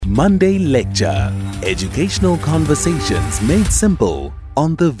Monday Lecture. Educational conversations made simple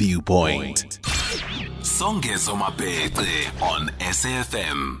on The Viewpoint. Songezo Mabena on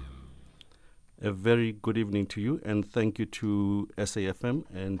SAFM. A very good evening to you, and thank you to SAFM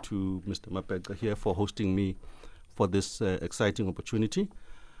and to Mr. Mabena here for hosting me for this exciting opportunity.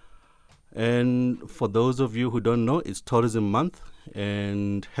 And for those of you who don't know, it's Tourism Month,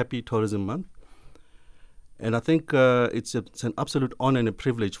 and happy Tourism Month. And I think it's an absolute honor and a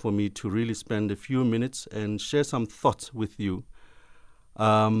privilege for me to really spend a few minutes and share some thoughts with you.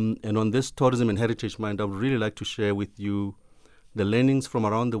 And on this Tourism and Heritage Month, I would really like to share with you the learnings from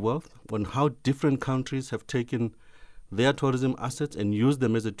around the world on how different countries have taken their tourism assets and used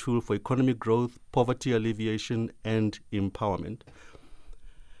them as a tool for economic growth, poverty alleviation, and empowerment.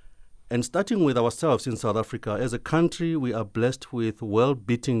 And starting with ourselves in South Africa, as a country, we are blessed with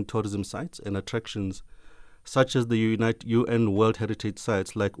well-beating tourism sites and attractions such as the UN World Heritage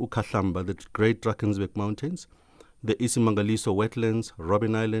Sites like uKhahlamba, the Great Drakensberg Mountains, the Isimangaliso Wetlands,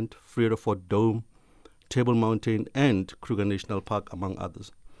 Robben Island, Vredefort Dome, Table Mountain, and Kruger National Park, among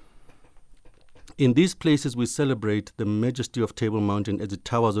others. In these places, we celebrate the majesty of Table Mountain as it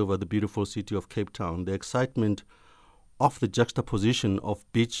towers over the beautiful city of Cape Town, the excitement of the juxtaposition of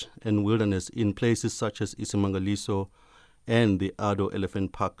beach and wilderness in places such as Isimangaliso and the Ado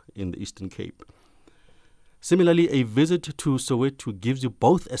Elephant Park in the Eastern Cape. Similarly, a visit to Soweto gives you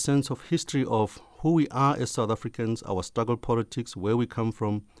both a sense of history of who we are as South Africans, our struggle politics, where we come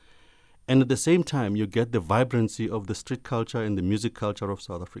from, and at the same time, you get the vibrancy of the street culture and the music culture of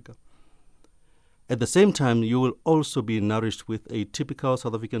South Africa. At the same time, you will also be nourished with a typical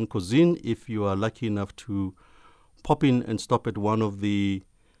South African cuisine if you are lucky enough to pop in and stop at one of the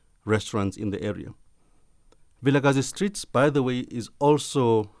restaurants in the area. Vilakazi Streets, by the way, is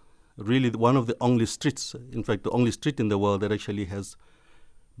also really one of the only streets, in fact, the only street in the world that actually has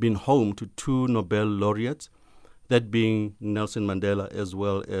been home to two Nobel laureates, that being Nelson Mandela as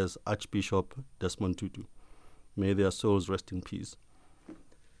well as Archbishop Desmond Tutu. May their souls rest in peace.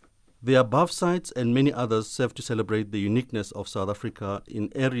 The above sites and many others serve to celebrate the uniqueness of South Africa in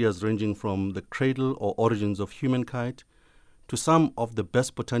areas ranging from the cradle or origins of humankind to some of the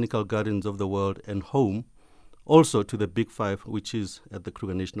best botanical gardens of the world and home also to the Big Five, which is at the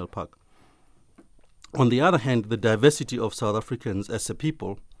Kruger National Park. On the other hand, the diversity of South Africans as a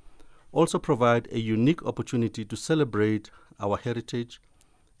people also provide a unique opportunity to celebrate our heritage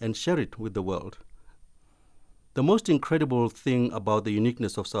and share it with the world. The most incredible thing about the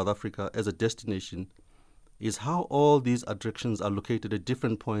uniqueness of South Africa as a destination is how all these attractions are located at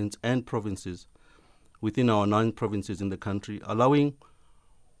different points and provinces within our 9 provinces in the country, allowing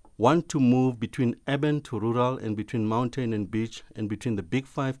one to move between urban to rural and between mountain and beach and between the Big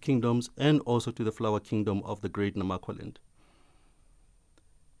Five kingdoms and also to the flower kingdom of the Great Namakwaland.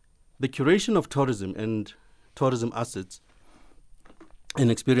 The curation of tourism and tourism assets and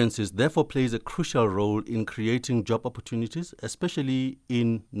experiences therefore plays a crucial role in creating job opportunities, especially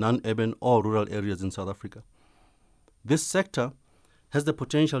in non-urban or rural areas in South Africa. This sector has the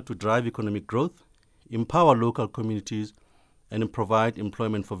potential to drive economic growth, empower local communities, and provide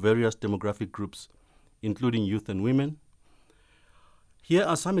employment for various demographic groups, including youth and women. Here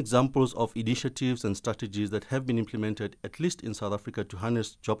are some examples of initiatives and strategies that have been implemented, at least in South Africa, to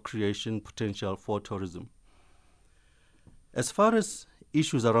harness job creation potential for tourism. As far as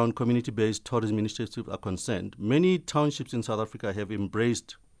issues around community-based tourism initiatives are concerned, many townships in South Africa have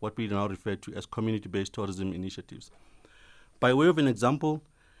embraced what we now refer to as community-based tourism initiatives. By way of an example,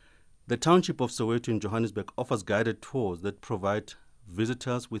 the township of Soweto in Johannesburg offers guided tours that provide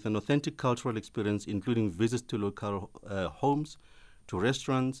visitors with an authentic cultural experience, including visits to local homes, to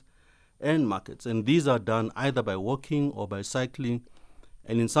restaurants, and markets. And these are done either by walking or by cycling,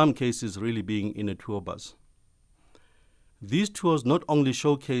 and in some cases really being in a tour bus. These tours not only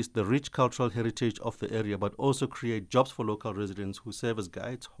showcase the rich cultural heritage of the area, but also create jobs for local residents who serve as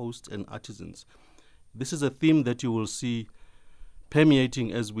guides, hosts, and artisans. This is a theme that you will see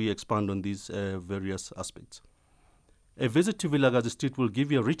permeating as we expand on these various aspects. A visit to Vilakazi Street will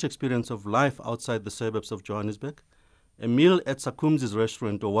give you a rich experience of life outside the suburbs of Johannesburg. A meal at Sakumzi's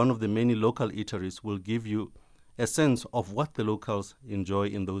restaurant or one of the many local eateries will give you a sense of what the locals enjoy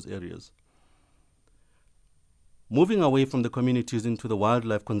in those areas. Moving away from the communities into the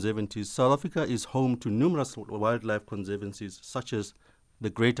wildlife conservancies, South Africa is home to numerous wildlife conservancies such as the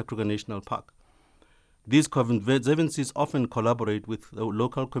Greater Kruger National Park. These conservancies often collaborate with the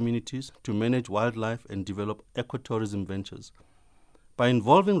local communities to manage wildlife and develop ecotourism ventures. By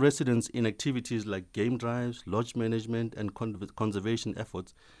involving residents in activities like game drives, lodge management, and conservation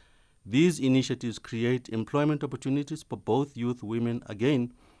efforts, these initiatives create employment opportunities for both youth, women,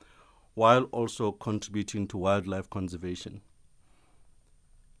 again, while also contributing to wildlife conservation.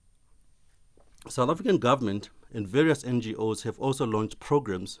 South African government and various NGOs have also launched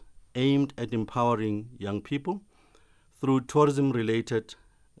programs aimed at empowering young people through tourism-related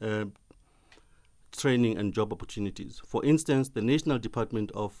training and job opportunities. For instance, the National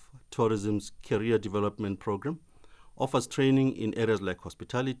Department of Tourism's Career Development Program offers training in areas like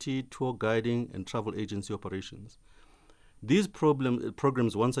hospitality, tour guiding, and travel agency operations. These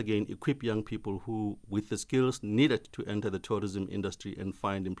programs once again equip young people who with the skills needed to enter the tourism industry and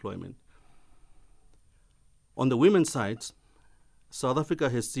find employment. On the women's side, South Africa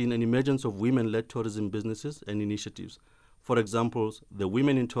has seen an emergence of women-led tourism businesses and initiatives. For example, the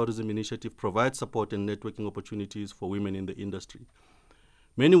Women in Tourism Initiative provides support and networking opportunities for women in the industry.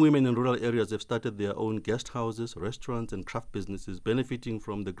 Many women in rural areas have started their own guest houses, restaurants, and craft businesses, benefiting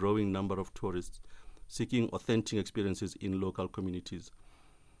from the growing number of tourists seeking authentic experiences in local communities.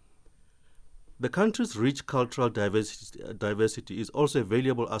 The country's rich cultural diversity is also a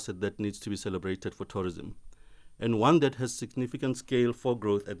valuable asset that needs to be celebrated for tourism, and one that has significant scale for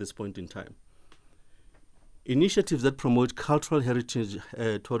growth at this point in time. Initiatives that promote cultural heritage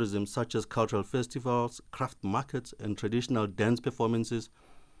tourism, such as cultural festivals, craft markets, and traditional dance performances,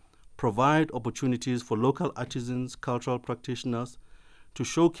 provide opportunities for local artisans, cultural practitioners to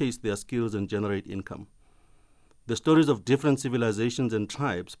showcase their skills and generate income. The stories of different civilizations and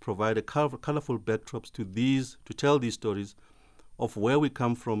tribes provide a colorful backdrops to tell these stories of where we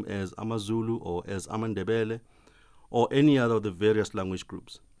come from as Amazulu or as Amandebele or any other of the various language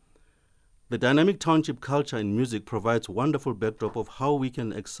groups. The dynamic township culture in music provides wonderful backdrop of how we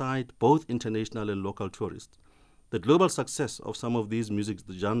can excite both international and local tourists. The global success of some of these music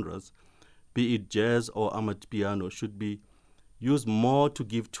genres, be it jazz or amapiano, should be used more to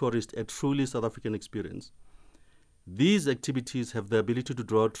give tourists a truly South African experience. These activities have the ability to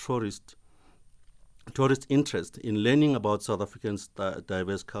draw tourist interest in learning about South Africa's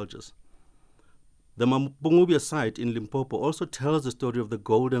diverse cultures. The Mapungubwe site in Limpopo also tells the story of the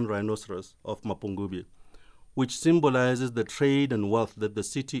golden rhinoceros of Mapungubwe, which symbolizes the trade and wealth that the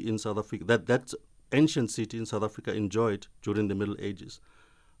city in South Africa, that ancient city in South Africa enjoyed during the Middle Ages,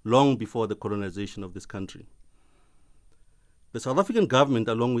 long before the colonization of this country. The South African government,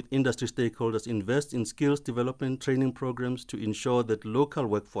 along with industry stakeholders, invest in skills development training programs to ensure that local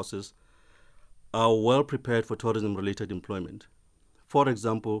workforces are well prepared for tourism-related employment. For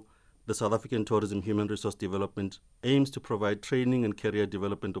example, the South African Tourism Human Resource Development aims to provide training and career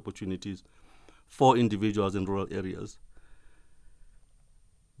development opportunities for individuals in rural areas.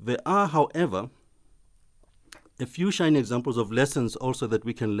 There are, however, a few shining examples of lessons also that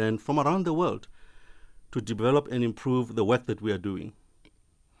we can learn from around the world to develop and improve the work that we are doing.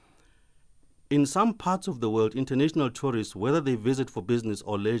 In some parts of the world, international tourists, whether they visit for business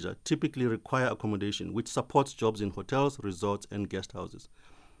or leisure, typically require accommodation, which supports jobs in hotels, resorts, and guest houses.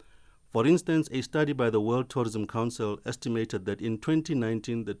 For instance, a study by the World Tourism Council estimated that in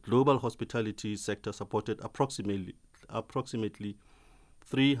 2019, the global hospitality sector supported approximately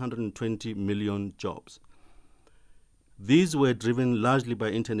 320 million jobs. These were driven largely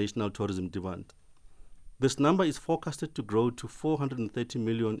by international tourism demand. This number is forecasted to grow to 430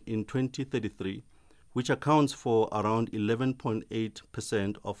 million in 2033, which accounts for around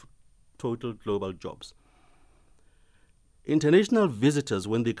 11.8% of total global jobs. International visitors,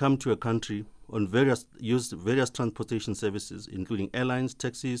 when they come to a country, use various transportation services, including airlines,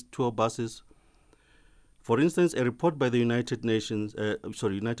 taxis, tour buses. For instance, a report by the United Nations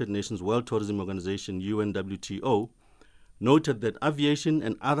World Tourism Organization, UNWTO, noted that aviation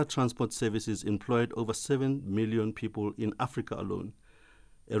and other transport services employed over 7 million people in Africa alone,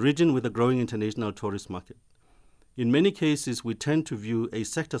 a region with a growing international tourist market. In many cases, we tend to view a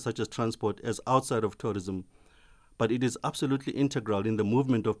sector such as transport as outside of tourism, but it is absolutely integral in the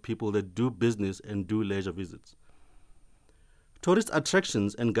movement of people that do business and do leisure visits. Tourist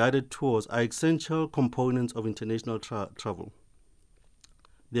attractions and guided tours are essential components of international travel.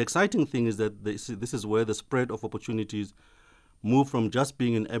 The exciting thing is that this is where the spread of opportunities move from just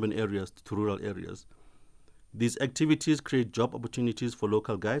being in urban areas to rural areas. These activities create job opportunities for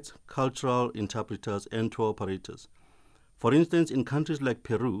local guides, cultural interpreters, and tour operators. For instance, in countries like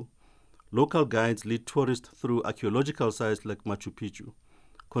Peru, local guides lead tourists through archaeological sites like Machu Picchu,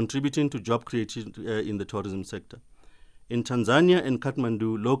 contributing to job creation in the tourism sector. In Tanzania and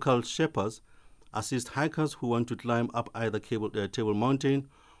Kathmandu, local Sherpas assist hikers who want to climb up either Table Mountain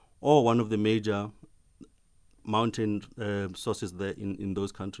or one of the major mountain sources there in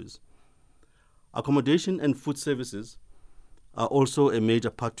those countries. Accommodation and food services are also a major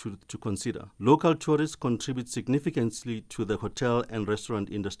part to consider. Local tourists contribute significantly to the hotel and restaurant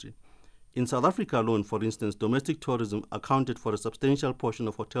industry. In South Africa alone, for instance, domestic tourism accounted for a substantial portion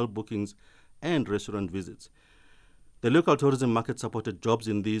of hotel bookings and restaurant visits. The local tourism market supported jobs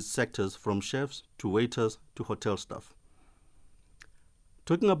in these sectors, from chefs to waiters to hotel staff.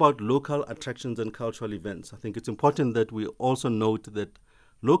 Talking about local attractions and cultural events, I think it's important that we also note that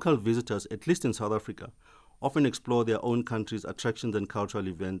local visitors, at least in South Africa, often explore their own country's attractions and cultural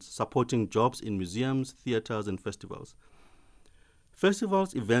events, supporting jobs in museums, theaters, and festivals.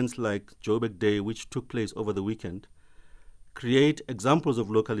 Festivals, events like Joburg Day, which took place over the weekend, create examples of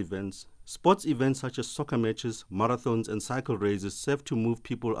local events. Sports events such as soccer matches, marathons, and cycle races serve to move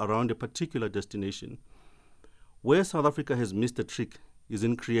people around a particular destination. Where South Africa has missed a trick is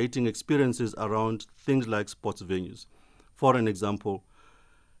in creating experiences around things like sports venues. For an example,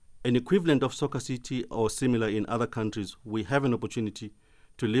 an equivalent of Soccer City or similar in other countries, we have an opportunity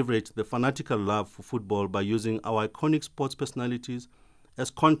to leverage the fanatical love for football by using our iconic sports personalities as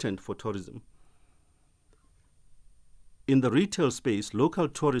content for tourism. In the retail space, local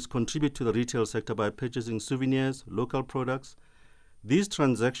tourists contribute to the retail sector by purchasing souvenirs, local products. These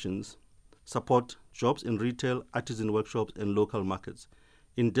transactions support jobs in retail, artisan workshops, and local markets.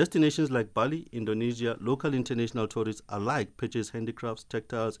 In destinations like Bali, Indonesia, local international tourists alike purchase handicrafts,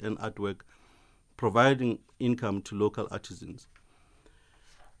 textiles, and artwork, providing income to local artisans.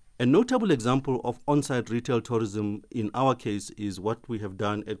 A notable example of on-site retail tourism in our case is what we have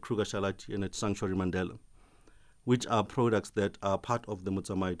done at Kruger Shalati and at Sanctuary Mandela, which are products that are part of the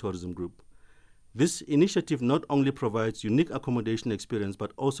Motsamayi tourism group. This initiative not only provides unique accommodation experience,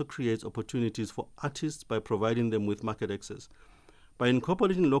 but also creates opportunities for artists by providing them with market access. By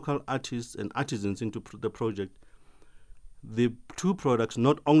incorporating local artists and artisans into the project, the two products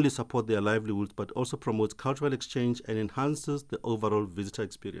not only support their livelihoods, but also promotes cultural exchange and enhances the overall visitor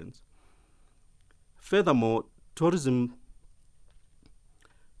experience. Furthermore, tourism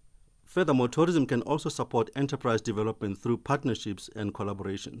can also support enterprise development through partnerships and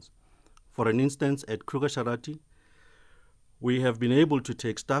collaborations. For an instance, at Kruger Shalati, we have been able to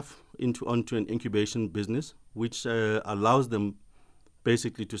take staff onto an incubation business, which allows them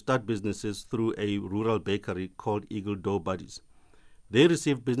basically to start businesses through a rural bakery called Eagle Dough Buddies. They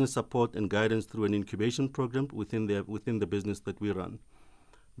receive business support and guidance through an incubation program within the business that we run.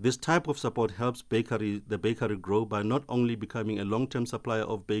 This type of support helps the bakery grow by not only becoming a long-term supplier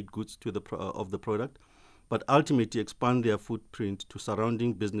of baked goods to of the product, but ultimately expand their footprint to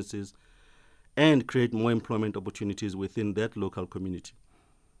surrounding businesses and create more employment opportunities within that local community.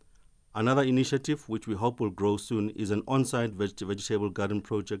 Another initiative, which we hope will grow soon, is an on-site vegetable garden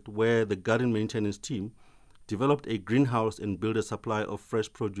project where the garden maintenance team developed a greenhouse and built a supply of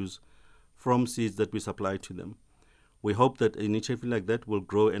fresh produce from seeds that we supply to them. We hope that an initiative like that will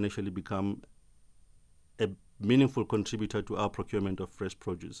grow and actually become a meaningful contributor to our procurement of fresh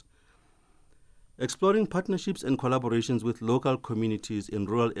produce. Exploring partnerships and collaborations with local communities in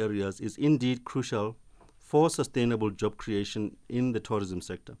rural areas is indeed crucial for sustainable job creation in the tourism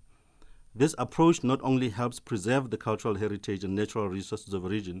sector. This approach not only helps preserve the cultural heritage and natural resources of a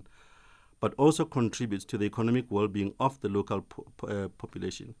region, but also contributes to the economic well-being of the local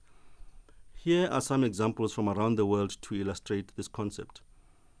population. Here are some examples from around the world to illustrate this concept.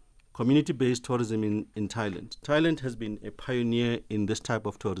 Community-based tourism in Thailand. Thailand has been a pioneer in this type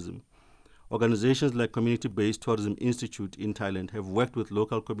of tourism. Organizations like Community-Based Tourism Institute in Thailand have worked with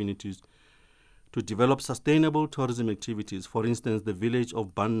local communities to develop sustainable tourism activities. For instance, the village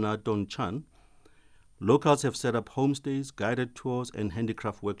of Ban Na Ton Chan. Locals have set up homestays, guided tours, and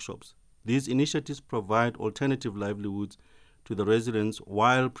handicraft workshops. These initiatives provide alternative livelihoods to the residents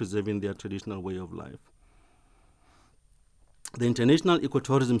while preserving their traditional way of life. The International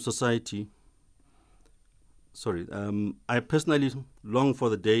Ecotourism Society, I personally long for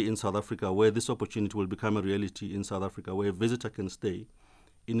the day in South Africa where this opportunity will become a reality in South Africa, where a visitor can stay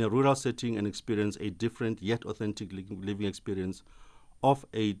in a rural setting and experience a different yet authentic living experience of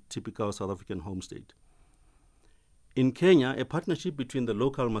a typical South African homestay. In Kenya, a partnership between the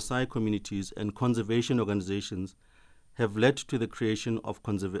local Maasai communities and conservation organizations have led to the creation of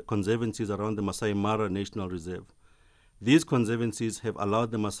conservancies around the Masai Mara National Reserve. These conservancies have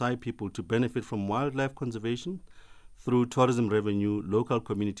allowed the Maasai people to benefit from wildlife conservation. Through tourism revenue, local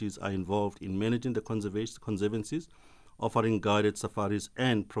communities are involved in managing the conservancies, offering guided safaris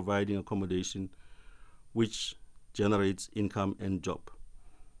and providing accommodation, which generates income and job.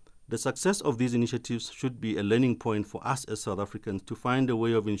 The success of these initiatives should be a learning point for us as South Africans to find a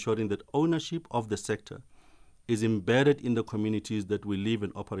way of ensuring that ownership of the sector is embedded in the communities that we live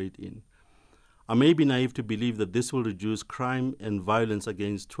and operate in. I may be naive to believe that this will reduce crime and violence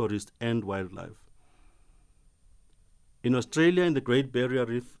against tourists and wildlife. In Australia and the Great Barrier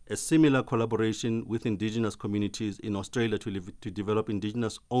Reef, a similar collaboration with indigenous communities in Australia to develop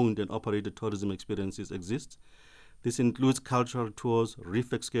indigenous-owned and operated tourism experiences exists. This includes cultural tours,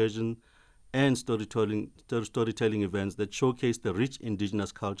 reef excursion, and storytelling events that showcase the rich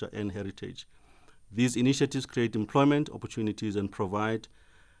indigenous culture and heritage. These initiatives create employment opportunities and provide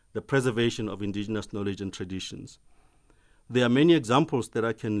the preservation of indigenous knowledge and traditions. There are many examples that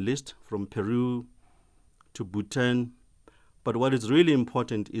I can list from Peru to Bhutan, but what is really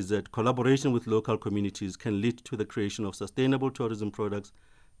important is that collaboration with local communities can lead to the creation of sustainable tourism products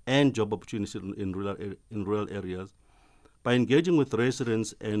and job opportunities in rural areas. By engaging with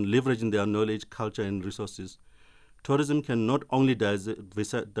residents and leveraging their knowledge, culture, and resources, tourism can not only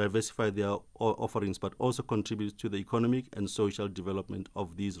diversify their offerings, but also contribute to the economic and social development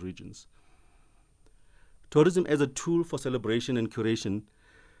of these regions. Tourism as a tool for celebration and curation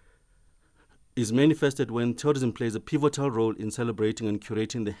is manifested when tourism plays a pivotal role in celebrating and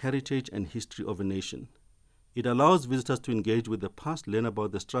curating the heritage and history of a nation. It allows visitors to engage with the past, learn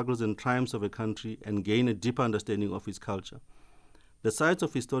about the struggles and triumphs of a country, and gain a deeper understanding of its culture. The sites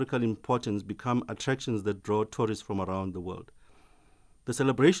of historical importance become attractions that draw tourists from around the world. The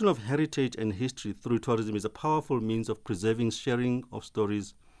celebration of heritage and history through tourism is a powerful means of preserving sharing of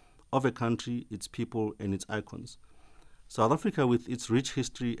stories of a country, its people, and its icons. South Africa, with its rich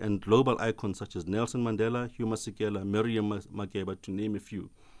history and global icons such as Nelson Mandela, Hugh Masekela, Miriam Makeba, to name a few,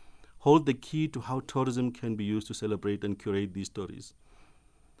 hold the key to how tourism can be used to celebrate and curate these stories.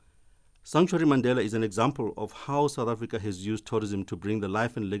 Sanctuary Mandela is an example of how South Africa has used tourism to bring the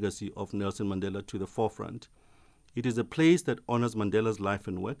life and legacy of Nelson Mandela to the forefront. It is a place that honors Mandela's life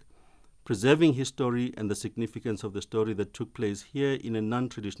and work, preserving his story and the significance of the story that took place here in a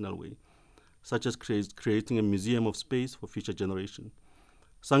non-traditional way, such as creating a museum of space for future generations.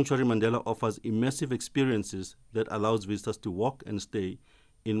 Sanctuary Mandela offers immersive experiences that allows visitors to walk and stay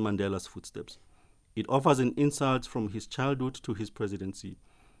in Mandela's footsteps. It offers an insight from his childhood to his presidency.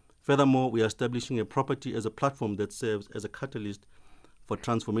 Furthermore, we are establishing a property as a platform that serves as a catalyst for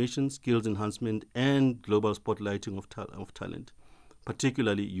transformation, skills enhancement, and global spotlighting of talent,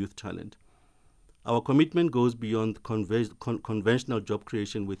 particularly youth talent. Our commitment goes beyond conventional job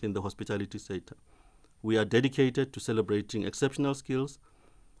creation within the hospitality sector. We are dedicated to celebrating exceptional skills,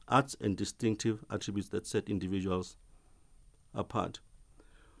 arts, and distinctive attributes that set individuals apart.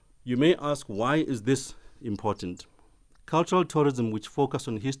 You may ask, why is this important? Cultural tourism, which focuses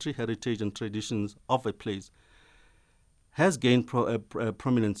on history, heritage, and traditions of a place, has gained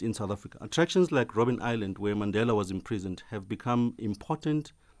prominence in South Africa. Attractions like Robben Island, where Mandela was imprisoned, have become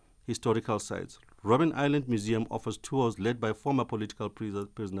important historical sites. Robben Island Museum offers tours led by former political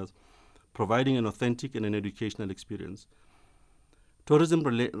prisoners, providing an authentic and an educational experience. Tourism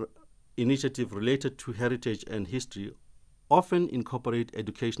initiatives related to heritage and history often incorporate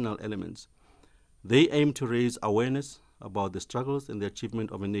educational elements. They aim to raise awareness about the struggles and the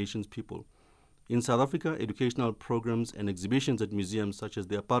achievement of a nation's people. In South Africa, educational programs and exhibitions at museums such as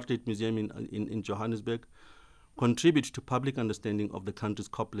the Apartheid Museum in Johannesburg contribute to public understanding of the country's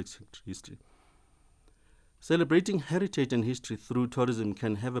complex history. Celebrating heritage and history through tourism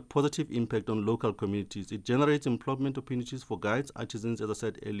can have a positive impact on local communities. It generates employment opportunities for guides, artisans, as I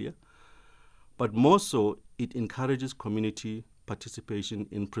said earlier, but more so, it encourages community participation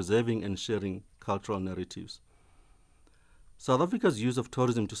in preserving and sharing cultural narratives. South Africa's use of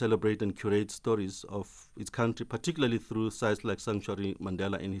tourism to celebrate and curate stories of its country, particularly through sites like Sanctuary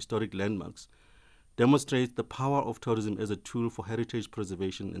Mandela and historic landmarks, demonstrates the power of tourism as a tool for heritage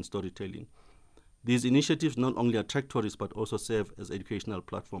preservation and storytelling. These initiatives not only attract tourists but also serve as educational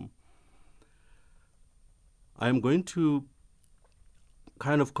platform. I am going to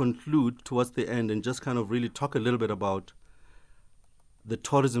kind of conclude towards the end and just kind of really talk a little bit about the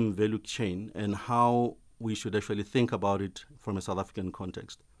tourism value chain and how we should actually think about it from a South African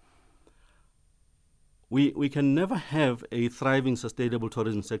context. We can never have a thriving, sustainable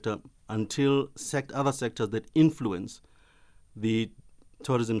tourism sector until other sectors that influence the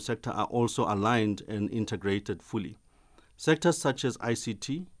tourism sector are also aligned and integrated fully. Sectors such as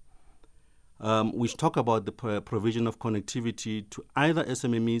ICT, which talk about the provision of connectivity to either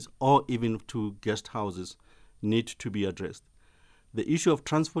SMMEs or even to guest houses, need to be addressed. The issue of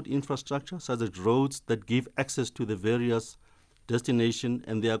transport infrastructure, such as roads that give access to the various destinations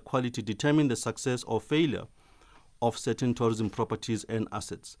and their quality, determine the success or failure of certain tourism properties and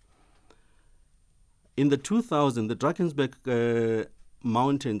assets. In the 2000s, the Drakensberg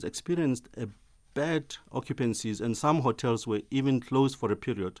Mountains experienced a bad occupancies, and some hotels were even closed for a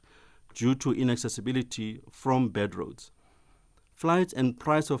period due to inaccessibility from bad roads. Flights and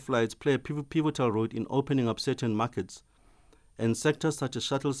price of flights play a pivotal role in opening up certain markets And sectors such as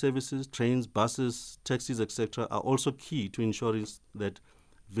shuttle services, trains, buses, taxis, etc. are also key to ensuring that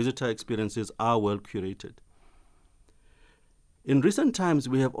visitor experiences are well curated. In recent times,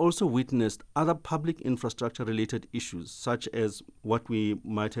 we have also witnessed other public infrastructure-related issues, such as what we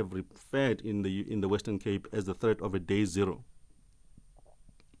might have referred in the Western Cape as the threat of a day zero.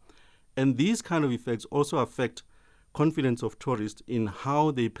 And these kind of effects also affect confidence of tourists in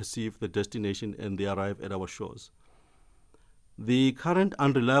how they perceive the destination and they arrive at our shores. The current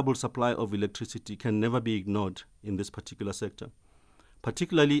unreliable supply of electricity can never be ignored in this particular sector,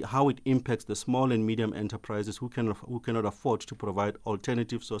 particularly how it impacts the small and medium enterprises who cannot afford to provide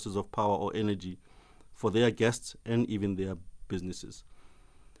alternative sources of power or energy for their guests and even their businesses.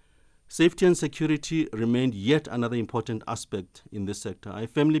 Safety and security remained yet another important aspect in this sector. I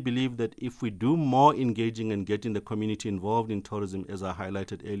firmly believe that if we do more engaging and getting the community involved in tourism, as I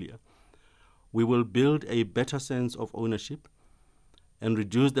highlighted earlier, we will build a better sense of ownership and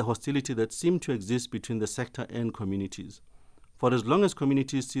reduce the hostility that seemed to exist between the sector and communities. For as long as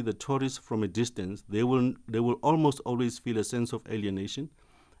communities see the tourists from a distance, they will almost always feel a sense of alienation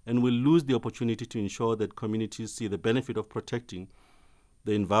and will lose the opportunity to ensure that communities see the benefit of protecting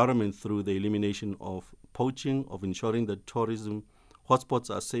the environment through the elimination of poaching, of ensuring that tourism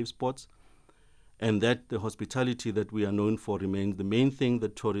hotspots are safe spots, and that the hospitality that we are known for remains the main thing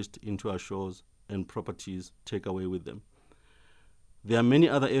that tourists into our shores and properties take away with them. There are many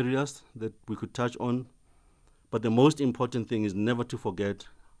other areas that we could touch on, but the most important thing is never to forget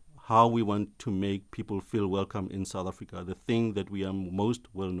how we want to make people feel welcome in South Africa, the thing that we are most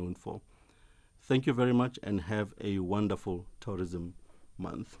well known for. Thank you very much and have a wonderful tourism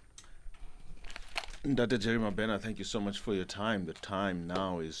month. Dr. Jerry Mabena, thank you so much for your time. The time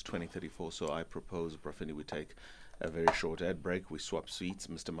now is 20:34, so I propose, Brafini, we take a very short ad break. We swap seats,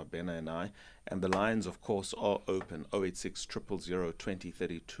 Mr. Mabena and I, and the lines, of course, are open, 086 000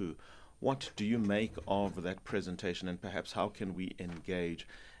 2032. What do you make of that presentation, and perhaps how can we engage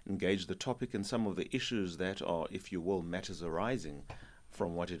the topic and some of the issues that are, if you will, matters arising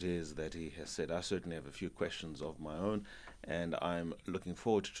from what it is that he has said? I certainly have a few questions of my own, and I'm looking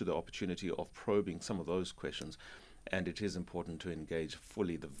forward to the opportunity of probing some of those questions. And it is important to engage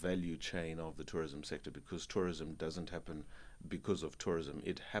fully the value chain of the tourism sector, because tourism doesn't happen because of tourism.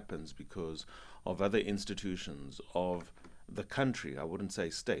 It happens because of other institutions of the country, I wouldn't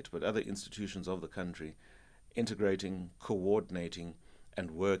say state, but other institutions of the country integrating, coordinating,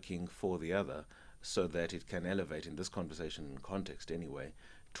 and working for the other so that it can elevate, in this conversation and context anyway,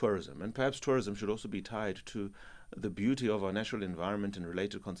 tourism. And perhaps tourism should also be tied to the beauty of our natural environment and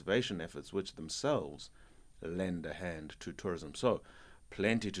related conservation efforts, which themselves lend a hand to tourism. So,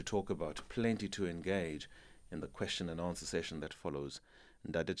 plenty to talk about, plenty to engage in the question and answer session that follows.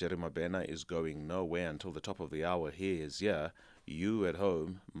 Ndade Jerry Mabena is going nowhere until the top of the hour. He is here. You at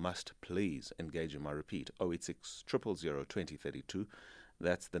home must please engage him. I repeat, 086 000 2032.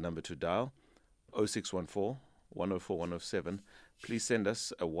 That's the number to dial. 0614 104 107. Please send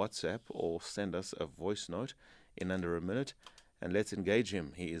us a WhatsApp or send us a voice note in under a minute, and let's engage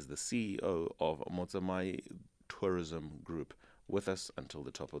him. He is the CEO of Motsamayi Tourism Group, with us until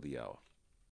the top of the hour.